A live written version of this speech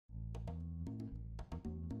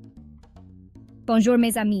Bonjour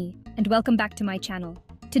mes amis, and welcome back to my channel.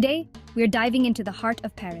 Today, we're diving into the heart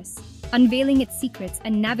of Paris, unveiling its secrets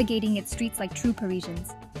and navigating its streets like true Parisians.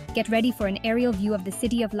 Get ready for an aerial view of the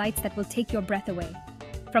city of lights that will take your breath away.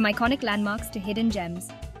 From iconic landmarks to hidden gems,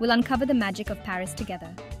 we'll uncover the magic of Paris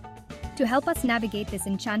together. To help us navigate this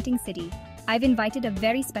enchanting city, I've invited a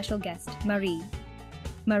very special guest, Marie.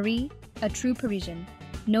 Marie, a true Parisian,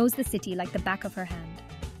 knows the city like the back of her hand.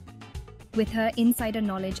 With her insider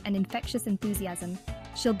knowledge and infectious enthusiasm,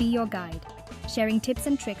 she'll be your guide, sharing tips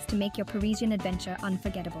and tricks to make your Parisian adventure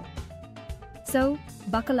unforgettable. So,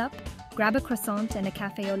 buckle up, grab a croissant and a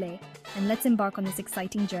café au lait, and let's embark on this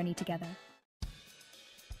exciting journey together.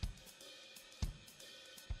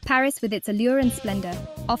 Paris, with its allure and splendor,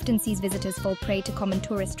 often sees visitors fall prey to common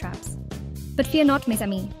tourist traps. But fear not, mes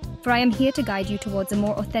amis, for I am here to guide you towards a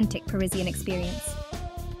more authentic Parisian experience.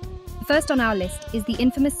 First on our list is the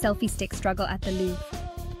infamous selfie stick struggle at the Louvre.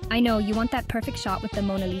 I know you want that perfect shot with the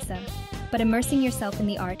Mona Lisa, but immersing yourself in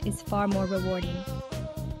the art is far more rewarding.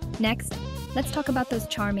 Next, let's talk about those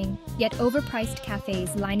charming, yet overpriced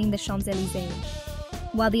cafes lining the Champs-Élysées.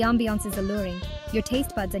 While the ambiance is alluring, your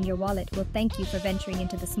taste buds and your wallet will thank you for venturing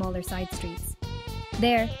into the smaller side streets.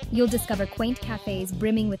 There, you'll discover quaint cafes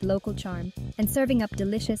brimming with local charm and serving up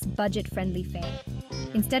delicious, budget-friendly fare.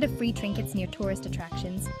 Instead of free trinkets near tourist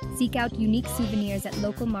attractions, seek out unique souvenirs at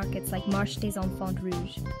local markets like Marché des Enfants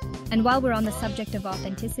Rouges. And while we're on the subject of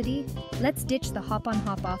authenticity, let's ditch the hop-on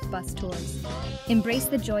hop-off bus tours. Embrace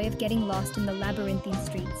the joy of getting lost in the labyrinthine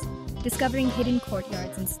streets, discovering hidden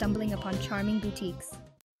courtyards and stumbling upon charming boutiques.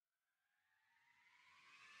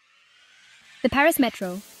 The Paris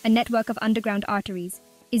Metro, a network of underground arteries,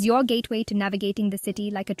 is your gateway to navigating the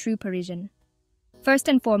city like a true Parisian. First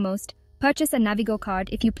and foremost, purchase a Navigo card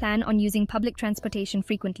if you plan on using public transportation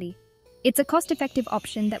frequently. It's a cost-effective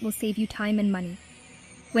option that will save you time and money.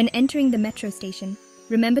 When entering the metro station,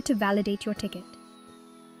 remember to validate your ticket.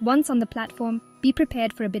 Once on the platform, be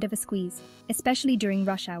prepared for a bit of a squeeze, especially during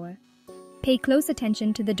rush hour. Pay close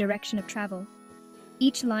attention to the direction of travel.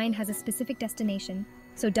 Each line has a specific destination,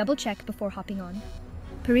 so double-check before hopping on.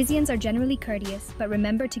 Parisians are generally courteous, but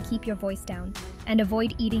remember to keep your voice down and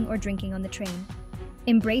avoid eating or drinking on the train.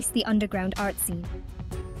 Embrace the underground art scene.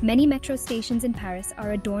 Many metro stations in Paris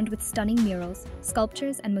are adorned with stunning murals,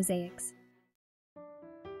 sculptures, and mosaics.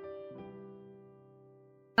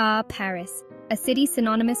 Ah, Paris, a city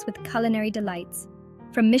synonymous with culinary delights.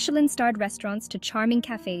 From Michelin-starred restaurants to charming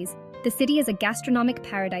cafes, the city is a gastronomic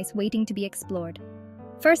paradise waiting to be explored.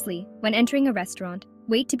 Firstly, when entering a restaurant,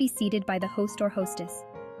 wait to be seated by the host or hostess.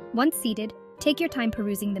 Once seated, take your time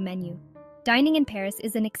perusing the menu. Dining in Paris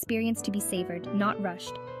is an experience to be savored, not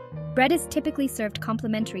rushed. Bread is typically served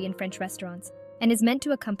complimentary in French restaurants and is meant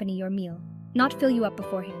to accompany your meal, not fill you up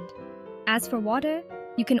beforehand. As for water,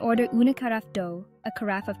 you can order une carafe d'eau, a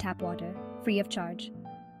carafe of tap water, free of charge.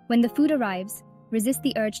 When the food arrives, resist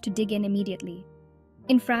the urge to dig in immediately.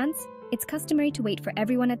 In France, it's customary to wait for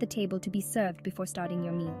everyone at the table to be served before starting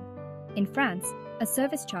your meal. In France, a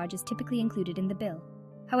service charge is typically included in the bill.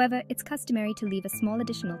 However, it's customary to leave a small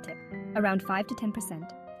additional tip, around 5 to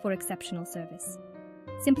 10%, for exceptional service.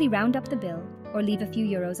 Simply round up the bill or leave a few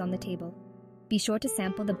euros on the table. Be sure to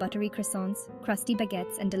sample the buttery croissants, crusty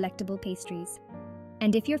baguettes, and delectable pastries.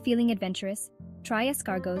 And if you're feeling adventurous, try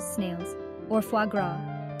escargots, snails, or foie gras,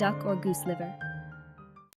 duck or goose liver.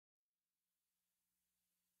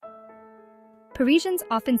 Parisians,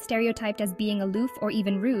 often stereotyped as being aloof or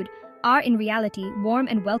even rude, are in reality warm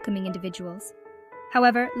and welcoming individuals.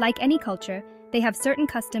 However, like any culture, they have certain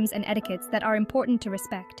customs and etiquettes that are important to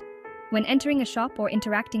respect. When entering a shop or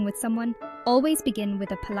interacting with someone, always begin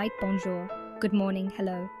with a polite bonjour, good morning,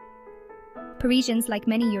 hello. Parisians, like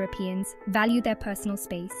many Europeans, value their personal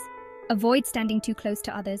space. Avoid standing too close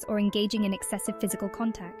to others or engaging in excessive physical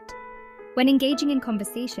contact. When engaging in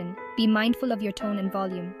conversation, be mindful of your tone and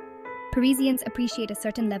volume. Parisians appreciate a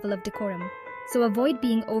certain level of decorum, so avoid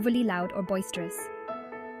being overly loud or boisterous.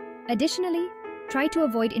 Additionally, try to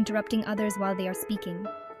avoid interrupting others while they are speaking.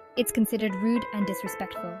 It's considered rude and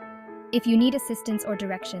disrespectful. If you need assistance or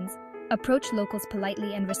directions, approach locals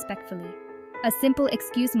politely and respectfully. A simple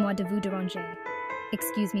 "excuse-moi de vous déranger,"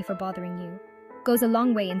 excuse me for bothering you, goes a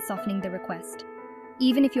long way in softening the request.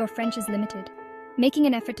 Even if your French is limited, making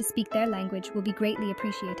an effort to speak their language will be greatly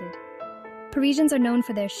appreciated. Parisians are known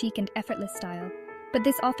for their chic and effortless style, but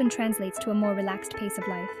this often translates to a more relaxed pace of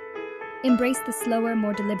life. Embrace the slower,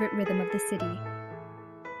 more deliberate rhythm of the city.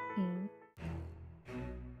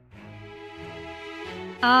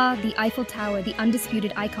 Ah, the Eiffel Tower, the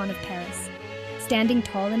undisputed icon of Paris. Standing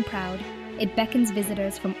tall and proud, it beckons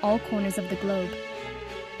visitors from all corners of the globe.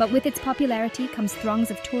 But with its popularity comes throngs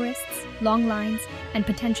of tourists, long lines, and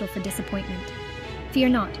potential for disappointment. Fear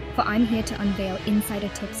not, for I'm here to unveil insider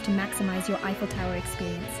tips to maximize your Eiffel Tower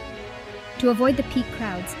experience. To avoid the peak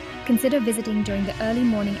crowds, consider visiting during the early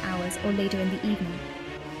morning hours or later in the evening.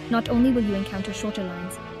 Not only will you encounter shorter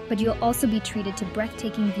lines, but you'll also be treated to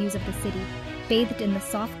breathtaking views of the city, bathed in the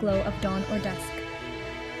soft glow of dawn or dusk.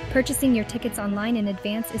 Purchasing your tickets online in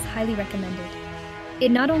advance is highly recommended. It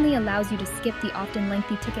not only allows you to skip the often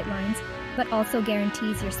lengthy ticket lines, but also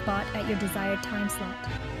guarantees your spot at your desired time slot.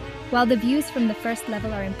 While the views from the first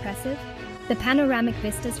level are impressive, the panoramic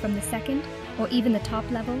vistas from the second, or even the top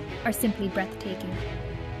level, are simply breathtaking.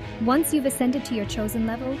 Once you've ascended to your chosen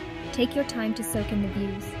level, take your time to soak in the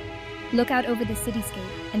views. Look out over the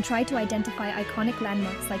cityscape and try to identify iconic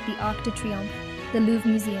landmarks like the Arc de Triomphe, the Louvre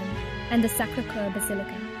Museum, and the Sacré-Cœur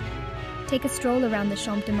Basilica. Take a stroll around the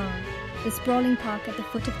Champ de Mars, the sprawling park at the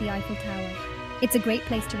foot of the Eiffel Tower. It's a great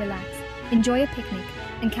place to relax, enjoy a picnic,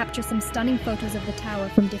 and capture some stunning photos of the tower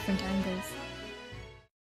from different angles.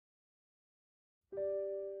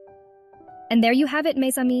 And there you have it,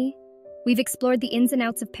 mes amis. We've explored the ins and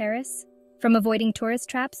outs of Paris, from avoiding tourist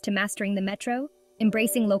traps to mastering the Metro,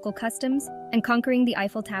 embracing local customs, and conquering the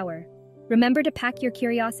Eiffel Tower. Remember to pack your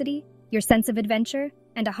curiosity, your sense of adventure,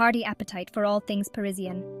 and a hearty appetite for all things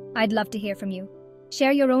Parisian. I'd love to hear from you.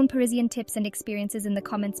 Share your own Parisian tips and experiences in the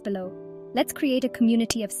comments below. Let's create a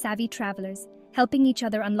community of savvy travelers, helping each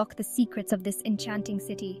other unlock the secrets of this enchanting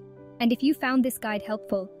city. And if you found this guide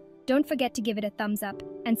helpful, don't forget to give it a thumbs up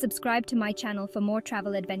and subscribe to my channel for more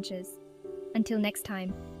travel adventures. Until next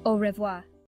time, au revoir.